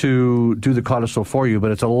to do the codicil for you, but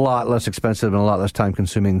it's a lot less expensive and a lot less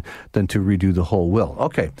time-consuming than to redo the whole will.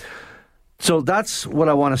 Okay. So that's what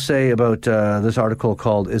I want to say about this article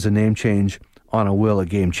called Is a Name Change on a Will a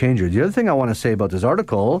Game Changer? The other thing I want to say about this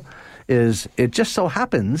article is it just so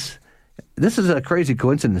happens, this is a crazy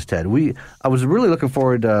coincidence, Ted. I was really looking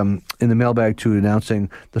forward in the mailbag to announcing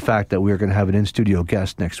the fact that we are going to have an in-studio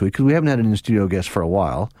guest next week because we haven't had an in-studio guest for a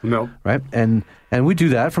while. No. Right? And we do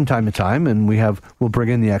that from time to time, and we'll bring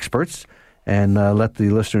in the experts and let the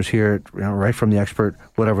listeners hear it right from the expert,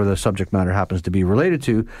 whatever the subject matter happens to be related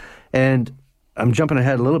to. And I'm jumping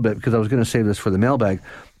ahead a little bit because I was going to save this for the mailbag,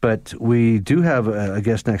 but we do have a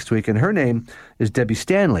guest next week, and her name is Debbie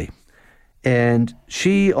Stanley. And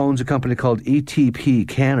she owns a company called ETP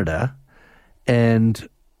Canada, and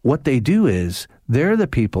what they do is they're the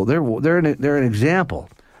people, they're an example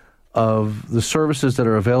of the services that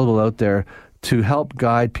are available out there to help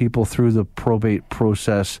guide people through the probate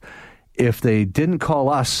process. If they didn't call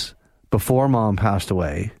us before Mom passed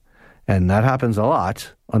away, and that happens a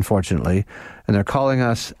lot, unfortunately, and they're calling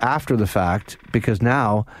us after the fact because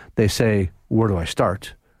now they say, where do I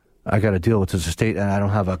start? I got to deal with this estate and I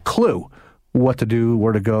don't have a clue what to do,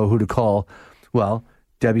 where to go, who to call. Well,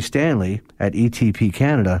 Debbie Stanley at ETP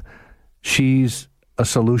Canada, she's a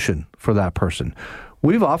solution for that person.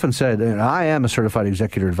 We've often said, and I am a certified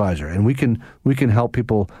executor advisor, and we can help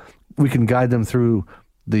people, we can guide them through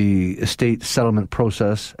the estate settlement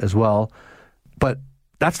process as well. But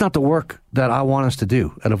that's not the work that I want us to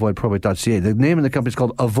do at avoidprobate.ca. The name of the company is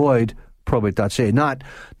called avoidprobate.ca, not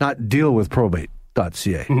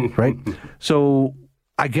dealwithprobate.ca, right? So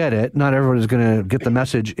I get it. Not everyone is going to get the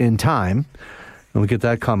message in time. And we get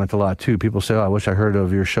that comment a lot too. People say, I wish I heard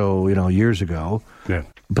of your show, years ago. Yeah.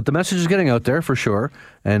 But the message is getting out there for sure.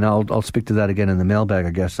 And I'll speak to that again in the mailbag,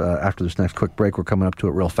 I guess, after this next quick break. We're coming up to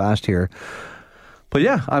it real fast here. But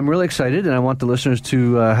yeah, I'm really excited, and I want the listeners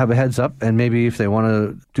to have a heads up, and maybe if they want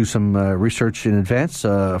to do some research in advance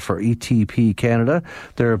for ETP Canada,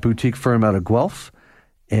 they're a boutique firm out of Guelph,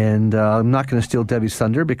 And I'm not going to steal Debbie's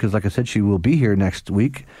thunder because, like I said, she will be here next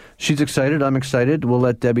week. She's excited. I'm excited. We'll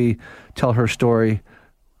let Debbie tell her story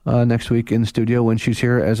next week in the studio when she's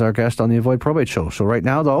here as our guest on the Avoid Probate Show. So right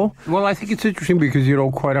now, though... Well, I think it's interesting because,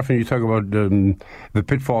 quite often you talk about the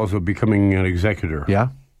pitfalls of becoming an executor. Yeah.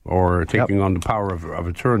 Or taking on the power of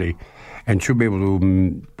attorney, and should be able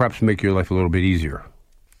to perhaps make your life a little bit easier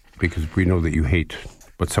because we know that you hate,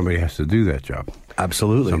 but somebody has to do that job.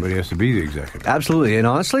 Absolutely. Somebody has to be the executive. Absolutely. And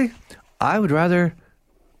honestly, I would rather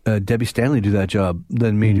Debbie Stanley do that job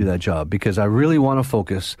than me do that job because I really want to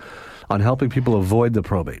focus on helping people avoid the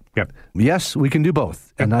probate. Yep. Yes, we can do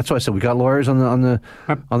both. And that's why I said we got lawyers on the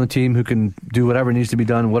team who can do whatever needs to be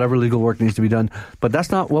done, whatever legal work needs to be done. But that's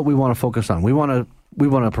not what we want to focus on. We want to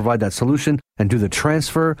provide that solution and do the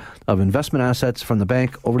transfer of investment assets from the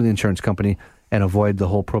bank over to the insurance company and avoid the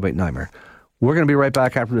whole probate nightmare. We're going to be right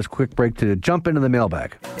back after this quick break to jump into the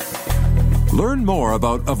mailbag. Learn more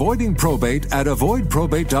about avoiding probate at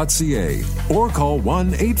avoidprobate.ca or call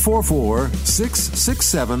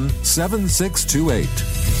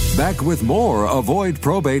 1-844-667-7628. Back with more Avoid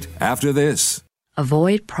Probate after this.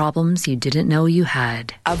 Avoid problems you didn't know you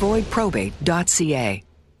had. Avoidprobate.ca.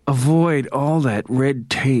 Avoid all that red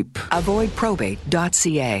tape.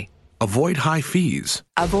 Avoidprobate.ca. Avoid high fees.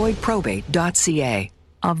 Avoidprobate.ca.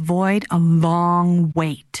 Avoid a long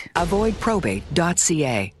wait.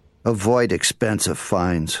 Avoidprobate.ca. Avoid expensive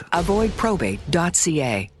fines.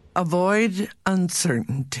 Avoidprobate.ca. Avoid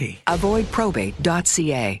uncertainty.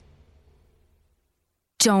 Avoidprobate.ca.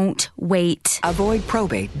 Don't wait.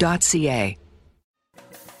 Avoidprobate.ca.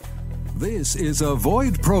 This is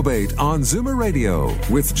Avoid Probate on Zoomer Radio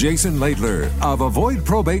with Jason Laidler of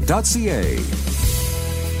avoidprobate.ca.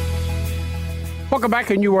 Welcome back,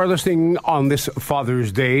 and you are listening on this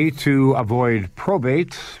Father's Day to Avoid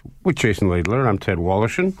Probate with Jason Laidler. I'm Ted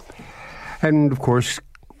Wallishin. And, of course,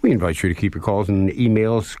 we invite you to keep your calls and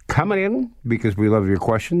emails coming in because we love your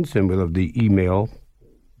questions and we love the email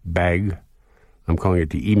bag. I'm calling it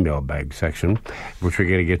the email bag section, which we're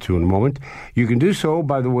going to get to in a moment. You can do so,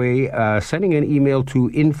 by the way, sending an email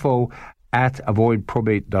to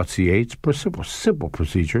info@avoidprobate.ca. It's a simple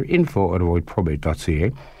procedure,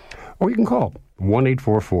 info@avoidprobate.ca. Or you can call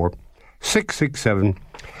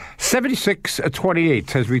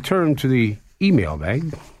 1-844-667-7628 has returned to the email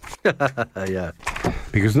bag. Yeah.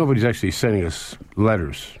 Because nobody's actually sending us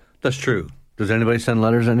letters. That's true. Does anybody send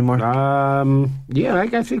letters anymore? Yeah,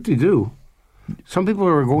 I think they do. Some people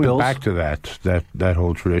are going Bills? back to that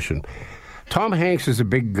whole tradition. Tom Hanks is a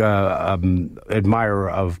big admirer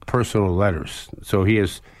of personal letters. So he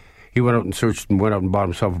went out and searched and went out and bought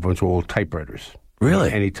himself a bunch of old typewriters.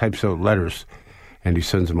 Really? And he types out letters, and he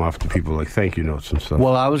sends them off to people like thank you notes and stuff.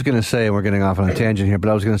 Well, I was going to say, and we're getting off on a tangent here, but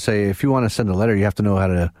I was going to say, if you want to send a letter, you have to know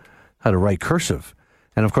how to write cursive.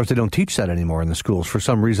 And, of course, they don't teach that anymore in the schools for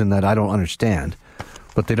some reason that I don't understand.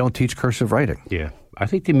 But they don't teach cursive writing. Yeah. I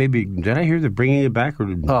think they did I hear they're bringing it back? Are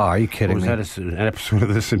you kidding me? Or was that an episode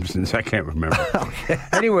of The Simpsons? I can't remember. Okay.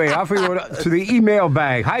 Anyway, off we go to the email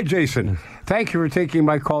bag. Hi, Jason. Thank you for taking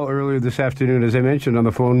my call earlier this afternoon. As I mentioned on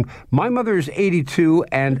the phone, my mother is 82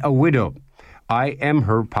 and a widow. I am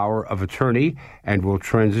her power of attorney and will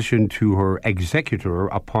transition to her executor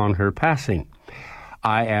upon her passing.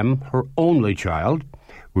 I am her only child.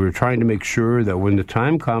 We're trying to make sure that when the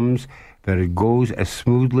time comes, that it goes as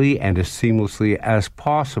smoothly and as seamlessly as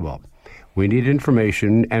possible. We need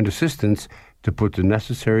information and assistance to put the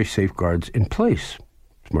necessary safeguards in place.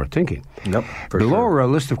 Smart thinking. Yep. Below are a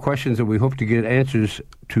list of questions that we hope to get answers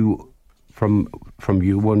to from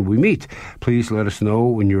you when we meet. Please let us know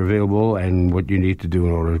when you're available and what you need to do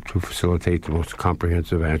in order to facilitate the most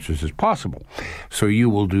comprehensive answers as possible. So you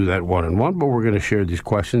will do that one-on-one, but we're going to share these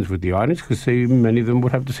questions with the audience because many of them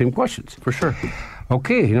would have the same questions. For sure.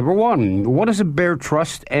 Okay, number one, what is a bare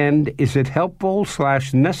trust and is it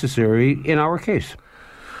helpful/necessary in our case?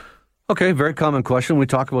 Okay, very common question. We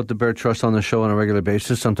talk about the bare trust on the show on a regular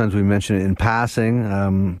basis. Sometimes we mention it in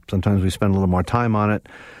passing. Sometimes we spend a little more time on it.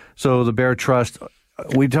 So the bare trust,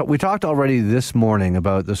 we talked already this morning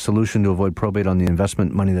about the solution to avoid probate on the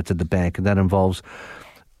investment money that's at the bank, and that involves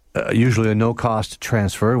usually a no-cost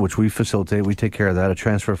transfer, which we facilitate. We take care of that, a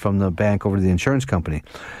transfer from the bank over to the insurance company.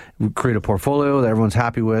 We create a portfolio that everyone's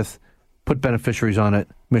happy with, put beneficiaries on it,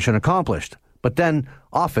 mission accomplished. But then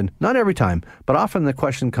often, not every time, but often the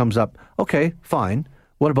question comes up, okay, fine,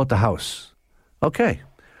 what about the house? Okay,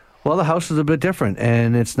 well, the house is a bit different,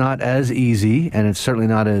 and it's not as easy, and it's certainly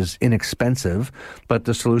not as inexpensive, but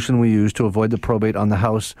the solution we use to avoid the probate on the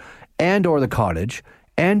house and or the cottage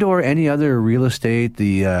and or any other real estate,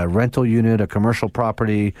 the rental unit, a commercial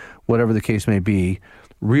property, whatever the case may be,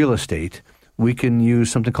 real estate, we can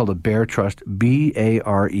use something called a Bare Trust,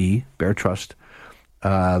 B-A-R-E, Bare Trust.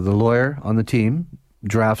 The lawyer on the team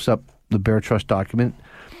drafts up the Bare Trust document.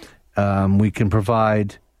 We can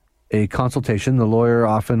provide a consultation. The lawyer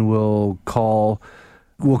often will call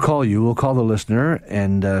the listener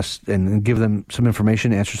and give them some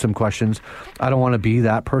information, answer some questions. I don't want to be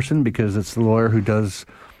that person because it's the lawyer who does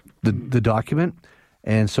the document.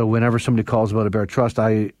 And so whenever somebody calls about a Bare Trust,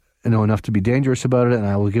 I know enough to be dangerous about it, and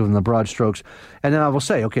I will give them the broad strokes. And then I will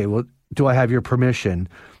say, okay, well, do I have your permission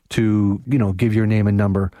to, give your name and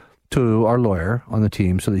number to our lawyer on the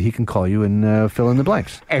team so that he can call you and fill in the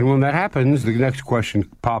blanks? And when that happens, the next question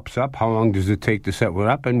pops up. How long does it take to set one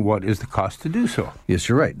up, and what is the cost to do so? Yes,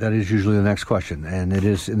 you're right. That is usually the next question, and it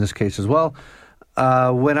is in this case as well.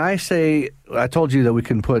 When I told you that we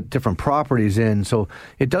can put different properties in, so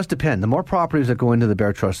it does depend. The more properties that go into the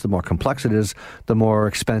Bare Trust, the more complex it is, the more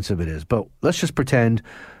expensive it is. But let's just pretend,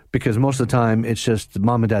 because most of the time it's just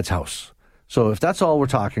mom and dad's house. So if that's all we're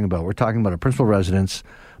talking about a principal residence,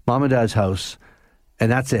 mom and dad's house,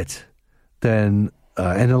 and that's it, then,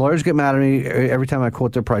 and the lawyers get mad at me every time I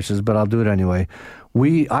quote their prices, but I'll do it anyway.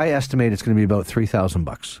 I estimate it's going to be about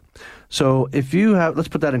 $3,000. So if you have, let's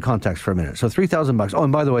put that in context for a minute. So $3,000. Oh,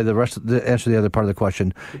 and by the way, the answer to the other part of the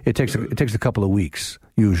question, it takes a couple of weeks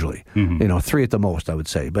usually. Mm-hmm. 3 at the most, I would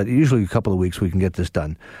say, but usually a couple of weeks we can get this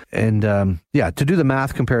done. And to do the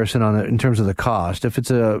math comparison on it in terms of the cost, if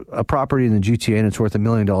it's a property in the GTA and it's worth $1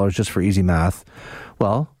 million, just for easy math,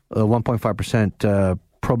 well, 1.5%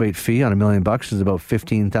 probate fee on $1 million is about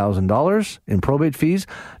 $15,000 in probate fees,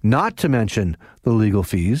 not to mention the legal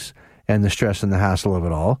fees and the stress and the hassle of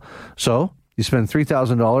it all. So you spend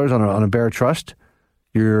 $3,000 on a Bare Trust,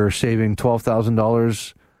 you're saving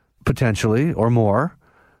 $12,000 potentially or more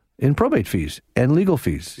in probate fees and legal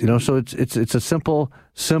fees. So it's a simple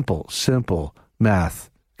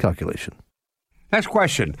math calculation. Next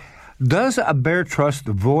question. Does a Bare Trust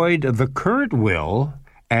void the current will,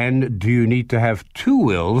 and do you need to have 2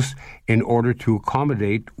 wills in order to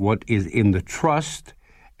accommodate what is in the trust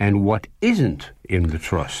and what isn't in the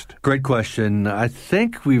trust? Great question. I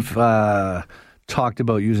think we've talked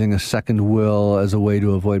about using a second will as a way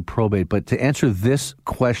to avoid probate, but to answer this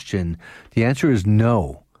question, the answer is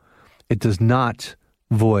no. It does not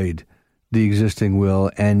void the existing will,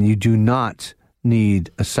 and you do not need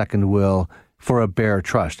a second will for a Bare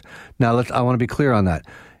Trust. Now, I want to be clear on that.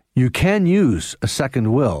 You can use a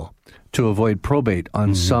second will to avoid probate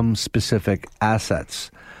on some specific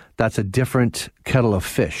assets. That's a different kettle of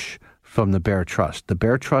fish from the Bare Trust. The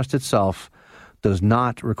Bare Trust itself does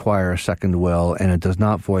not require a second will, and it does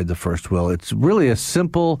not void the first will. It's really a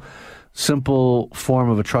simple form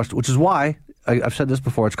of a trust, which is why I've said this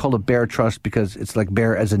before. It's called a Bare Trust because it's like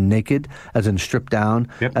bare as in naked, as in stripped down,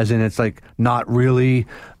 as in it's like not really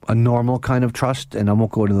a normal kind of trust. And I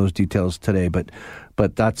won't go into those details today, but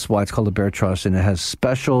that's why it's called a Bare Trust, and it has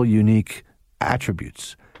special, unique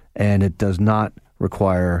attributes, and it does not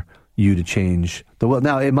require you to change the will.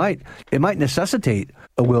 Now, it might necessitate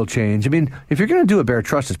a will change. I mean, if you're going to do a Bare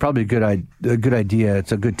Trust, it's probably a good idea.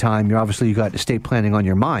 It's a good time. You got estate planning on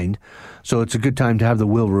your mind, so it's a good time to have the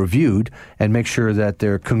will reviewed and make sure that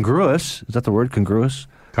they're congruous. Is that the word, congruous?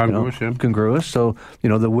 Congruous, yeah. Congruous. So,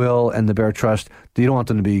 the will and the Bare Trust, you don't want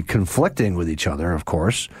them to be conflicting with each other, of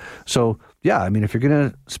course. So, yeah, I mean, if you're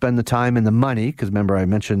going to spend the time and the money, because remember I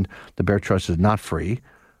mentioned the Bare Trust is not free,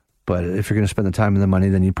 but if you're going to spend the time and the money,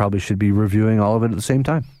 then you probably should be reviewing all of it at the same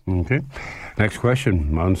time. Okay. Next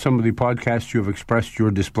question. On some of the podcasts, you have expressed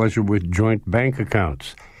your displeasure with joint bank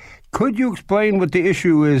accounts. Could you explain what the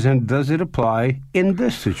issue is, and does it apply in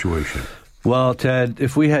this situation? Well, Ted,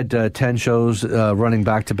 if we had 10 shows running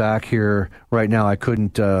back to back here right now, I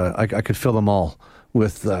couldn't. I could fill them all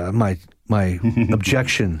with my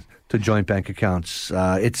objection to joint bank accounts.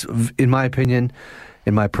 It's, in my opinion,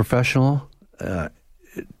 in my professional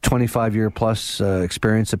 25-year plus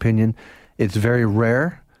experience opinion, it's very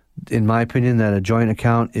rare, in my opinion, that a joint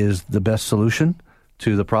account is the best solution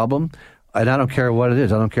to the problem. And I don't care what it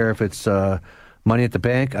is. I don't care if it's money at the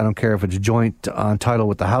bank. I don't care if it's joint on title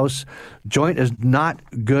with the house. Joint is not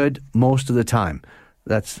good most of the time.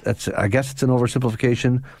 That's. I guess it's an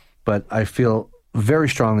oversimplification, but I feel very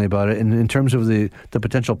strongly about it. And in terms of the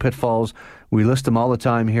potential pitfalls, we list them all the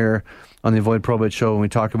time here on the Avoid Probate Show when we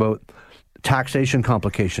talk about taxation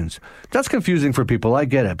complications. That's confusing for people. I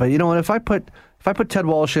get it. But you know what? If I put Ted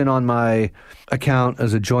Walsh in on my account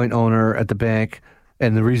as a joint owner at the bank,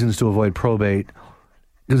 and the reasons to avoid probate,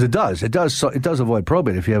 because it does avoid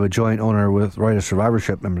probate if you have a joint owner with right of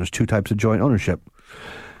survivorship. Remember, there's 2 types of joint ownership.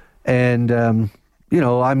 And,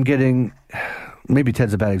 I'm getting, maybe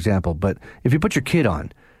Ted's a bad example, but if you put your kid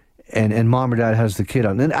on and mom or dad has the kid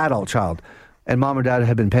on, an adult child, and mom or dad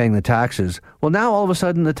have been paying the taxes. Well, now all of a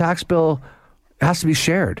sudden the tax bill has to be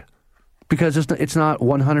shared because it's not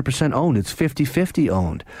 100% owned. It's 50-50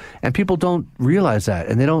 owned. And people don't realize that,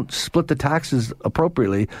 and they don't split the taxes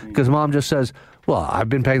appropriately because mom just says, well, I've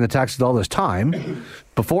been paying the taxes all this time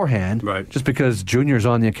beforehand. Right. Just because Junior's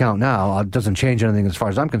on the account now, it doesn't change anything as far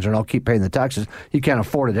as I'm concerned. I'll keep paying the taxes. He can't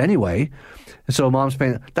afford it anyway. And so mom's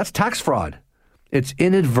paying. That's tax fraud. It's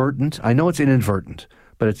inadvertent. I know it's inadvertent,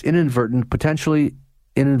 but it's potentially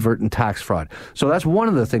inadvertent tax fraud. So that's one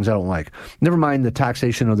of the things I don't like. Never mind the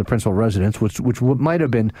taxation of the principal residence, which might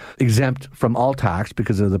have been exempt from all tax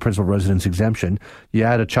because of the principal residence exemption. You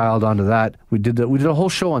add a child onto that. We did a whole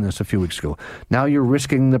show on this a few weeks ago. Now you're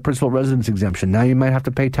risking the principal residence exemption. Now you might have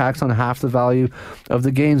to pay tax on half the value of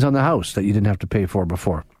the gains on the house that you didn't have to pay for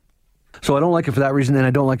before. So I don't like it for that reason, and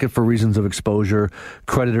I don't like it for reasons of exposure,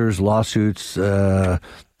 creditors, lawsuits,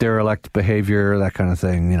 derelict behavior, that kind of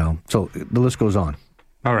thing, So the list goes on.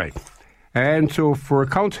 All right. And so for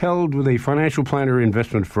accounts held with a financial planner or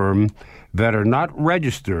investment firm that are not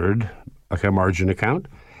registered, like a margin account,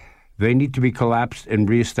 they need to be collapsed and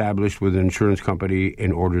reestablished with an insurance company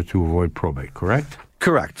in order to avoid probate, correct?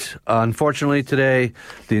 Correct. Unfortunately, today,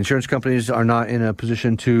 the insurance companies are not in a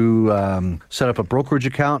position to set up a brokerage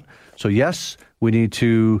account. So, yes, we need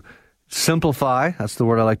to simplify. That's the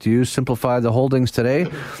word I like to use. Simplify the holdings today.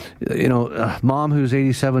 Mom who's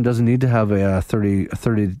 87 doesn't need to have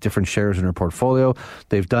 30 different shares in her portfolio.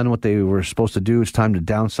 They've done what they were supposed to do. It's time to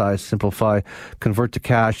downsize, simplify, convert to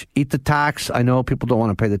cash, eat the tax. I know people don't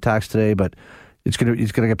want to pay the tax today, but it's gonna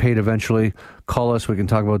get paid eventually. Call us. We can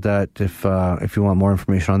talk about that if you want more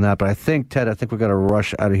information on that. But Ted, I think we got to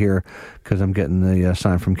rush out of here because I'm getting the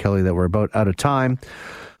sign from Kelly that we're about out of time.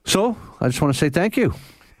 So I just want to say thank you.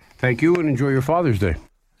 Thank you, and enjoy your Father's Day.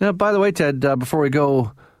 Now, by the way, Ted, before we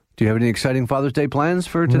go, do you have any exciting Father's Day plans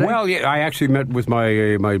for today? Well, yeah, I actually met with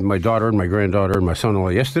my daughter and my granddaughter and my son-in-law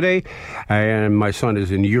yesterday, and my son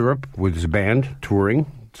is in Europe with his band touring,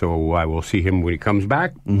 so I will see him when he comes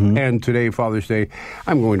back. Mm-hmm. And today, Father's Day,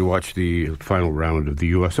 I'm going to watch the final round of the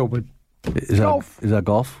U.S. Open. Is that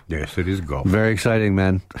golf? Yes, it is golf. Very exciting,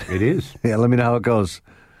 man. It is. Yeah, let me know how it goes.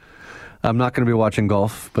 I'm not going to be watching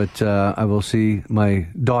golf, but I will see my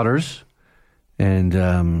daughters and,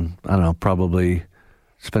 I don't know, probably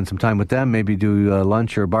spend some time with them, maybe do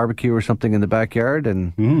lunch or barbecue or something in the backyard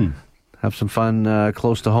and have some fun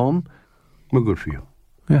close to home. Well, good for you.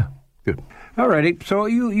 Yeah. Good. All righty. So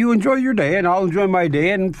you enjoy your day, and I'll enjoy my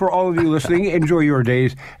day. And for all of you listening, enjoy your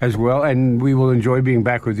days as well. And we will enjoy being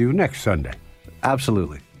back with you next Sunday.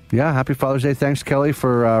 Absolutely. Yeah, happy Father's Day. Thanks, Kelly,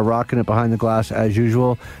 for rocking it behind the glass as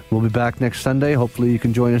usual. We'll be back next Sunday. Hopefully you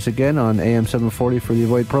can join us again on AM 740 for the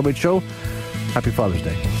Avoid Probate Show. Happy Father's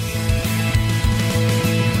Day.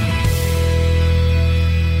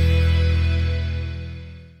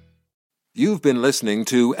 You've been listening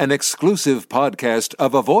to an exclusive podcast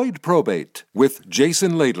of Avoid Probate with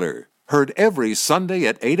Jason Laidler. Heard every Sunday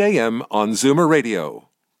at 8 a.m. on Zoomer Radio.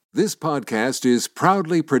 This podcast is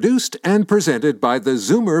proudly produced and presented by the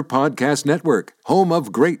Zoomer Podcast Network, home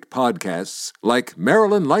of great podcasts like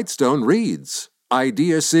Marilyn Lightstone Reads,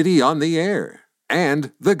 Idea City on the Air,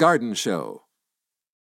 and The Garden Show.